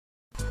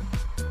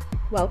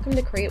Welcome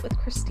to Create with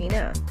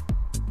Christina.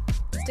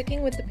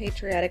 Sticking with the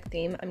patriotic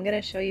theme, I'm going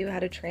to show you how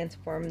to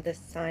transform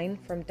this sign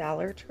from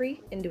Dollar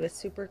Tree into a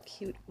super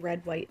cute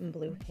red, white, and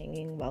blue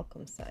hanging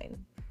welcome sign.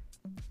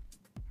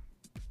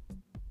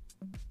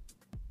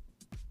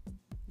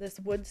 This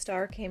wood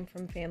star came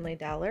from Family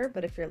Dollar,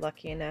 but if you're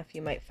lucky enough,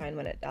 you might find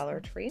one at Dollar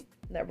Tree.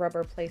 That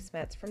rubber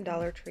placemat's from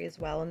Dollar Tree as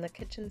well in the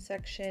kitchen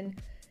section.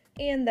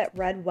 And that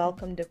red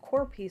welcome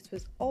decor piece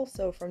was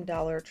also from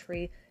Dollar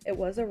Tree. It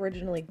was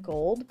originally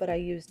gold, but I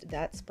used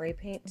that spray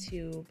paint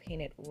to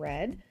paint it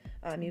red.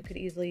 You could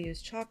easily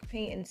use chalk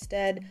paint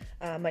instead.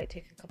 Might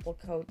take a couple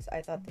coats.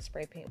 I thought the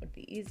spray paint would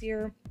be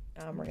easier.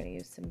 We're going to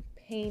use some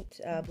paint,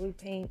 blue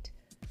paint,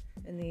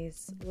 and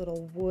these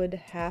little wood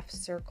half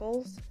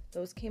circles.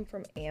 Those came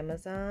from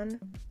Amazon.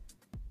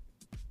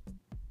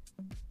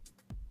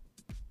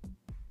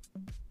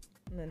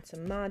 And then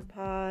some Mod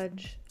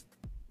Podge.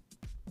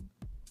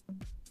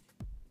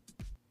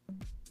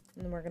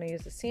 And then we're going to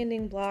use a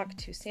sanding block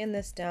to sand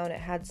this down. It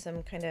had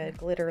some kind of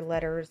glitter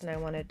letters and I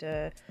wanted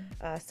to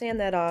sand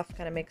that off.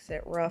 Kind of makes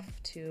it rough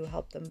to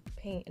help the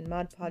paint and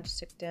Mod Podge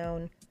stick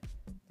down.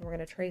 And we're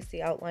going to trace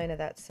the outline of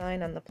that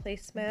sign on the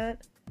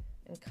placemat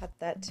and cut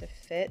that to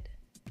fit.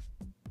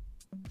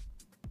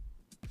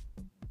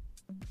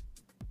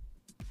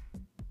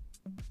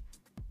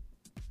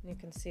 You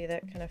can see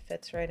that kind of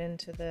fits right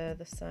into the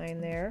sign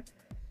there.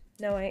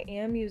 Now I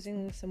am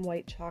using some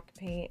white chalk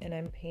paint and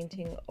I'm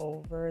painting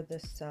over the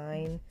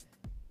sign.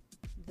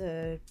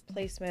 The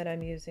placemat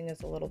I'm using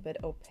is a little bit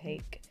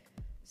opaque,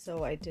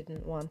 so I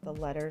didn't want the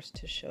letters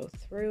to show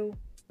through.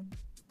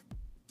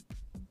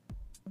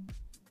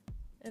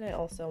 And I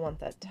also want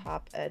that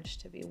top edge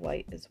to be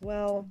white as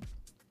well.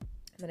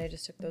 And then I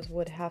just took those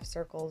wood half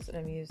circles and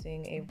I'm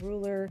using a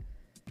ruler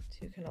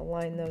to kind of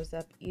line those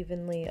up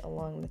evenly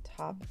along the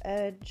top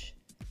edge.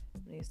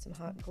 I'm going to use some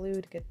hot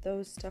glue to get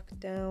those stuck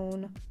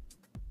down.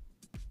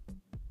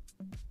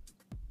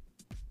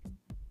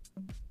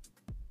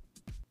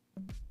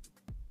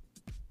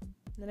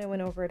 Then I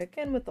went over it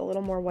again with a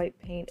little more white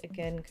paint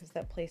again because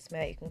that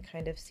placemat you can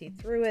kind of see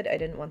through it. I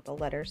didn't want the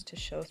letters to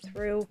show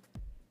through.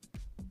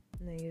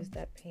 And I used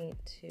that paint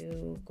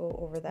to go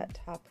over that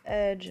top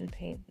edge and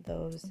paint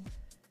those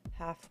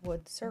half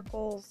wood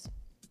circles.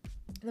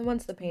 And then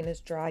once the paint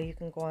is dry, you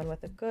can go on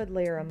with a good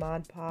layer of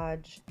Mod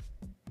Podge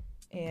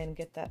and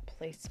get that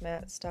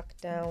placemat stuck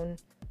down.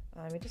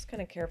 You just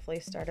kind of carefully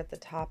start at the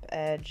top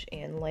edge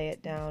and lay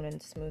it down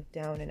and smooth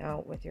down and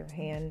out with your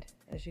hand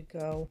as you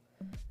go.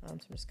 So I'm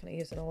just kind of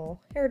using a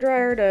little hair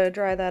dryer to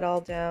dry that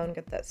all down,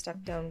 get that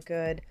stuck down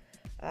good.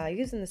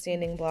 Using the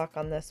sanding block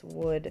on this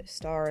wood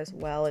star as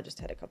well. It just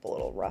had a couple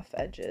little rough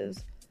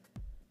edges.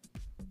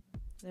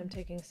 And I'm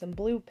taking some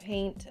blue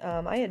paint.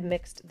 I had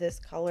mixed this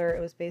color. It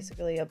was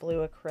basically a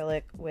blue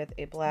acrylic with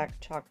a black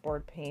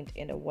chalkboard paint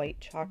and a white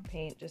chalk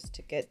paint just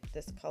to get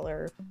this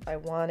color I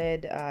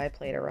wanted. I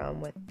played around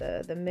with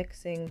the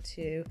mixing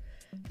to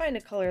find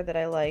a color that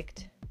I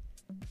liked.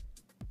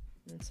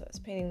 And so I was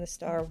painting the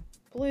star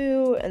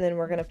blue, and then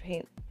we're going to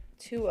paint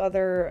two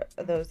other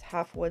of those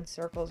half wood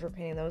circles. We're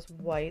painting those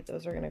white.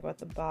 Those are going to go at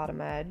the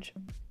bottom edge.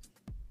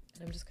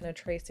 And I'm just kind of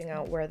tracing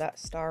out where that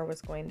star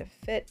was going to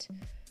fit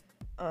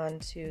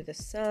onto the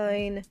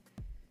sign.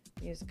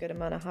 Use a good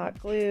amount of hot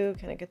glue,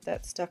 kind of get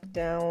that stuck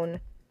down.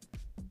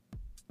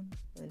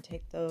 And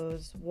take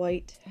those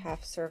white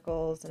half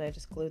circles and I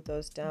just glued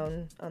those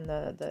down on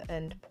the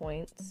end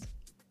points.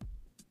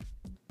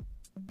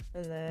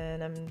 And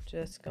then I'm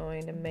just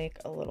going to make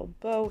a little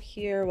bow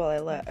here while I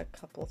let a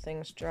couple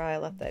things dry,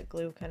 let that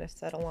glue kind of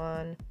settle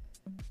on.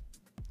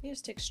 You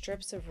just take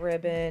strips of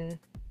ribbon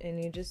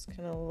and you just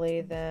kind of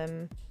lay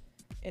them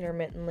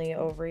intermittently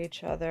over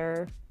each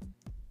other.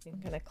 You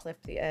can kind of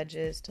clip the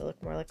edges to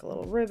look more like a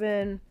little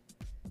ribbon.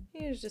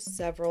 Use just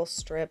several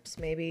strips,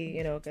 maybe,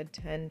 a good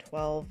 10,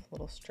 12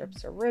 little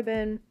strips of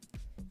ribbon.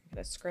 Kind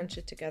of scrunch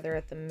it together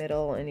at the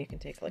middle, and you can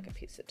take like a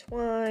piece of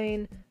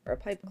twine or a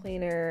pipe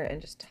cleaner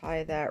and just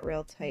tie that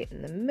real tight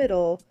in the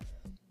middle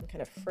and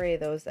kind of fray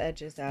those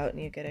edges out,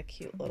 and you get a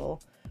cute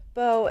little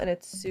bow. And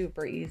it's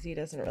super easy,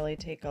 doesn't really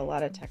take a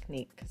lot of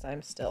technique because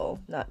I'm still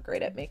not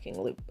great at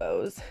making loop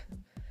bows.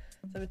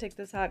 So I'm going to take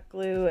this hot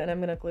glue and I'm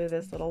going to glue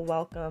this little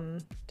welcome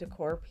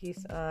decor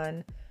piece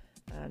on.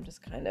 I'm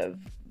just kind of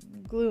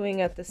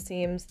gluing at the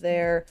seams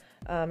there.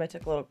 I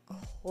took a little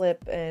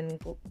clip and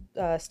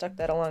stuck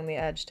that along the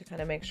edge to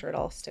kind of make sure it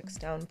all sticks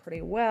down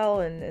pretty well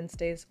and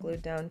stays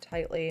glued down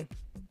tightly. And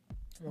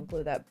we'll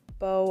glue that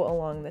bow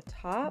along the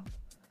top.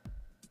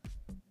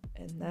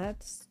 And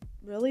that's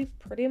really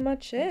pretty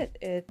much it.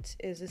 It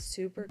is a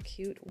super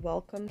cute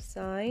welcome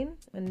sign,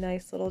 a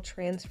nice little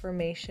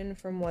transformation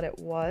from what it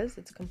was.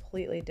 It's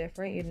completely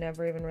different. You'd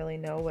never even really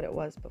know what it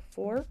was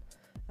before.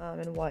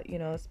 And what,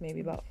 it's maybe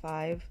about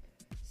 $5,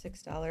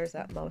 $6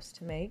 at most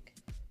to make.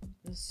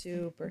 It's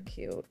super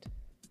cute.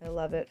 I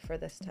love it for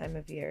this time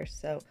of year.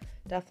 So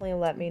definitely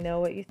let me know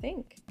what you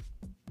think.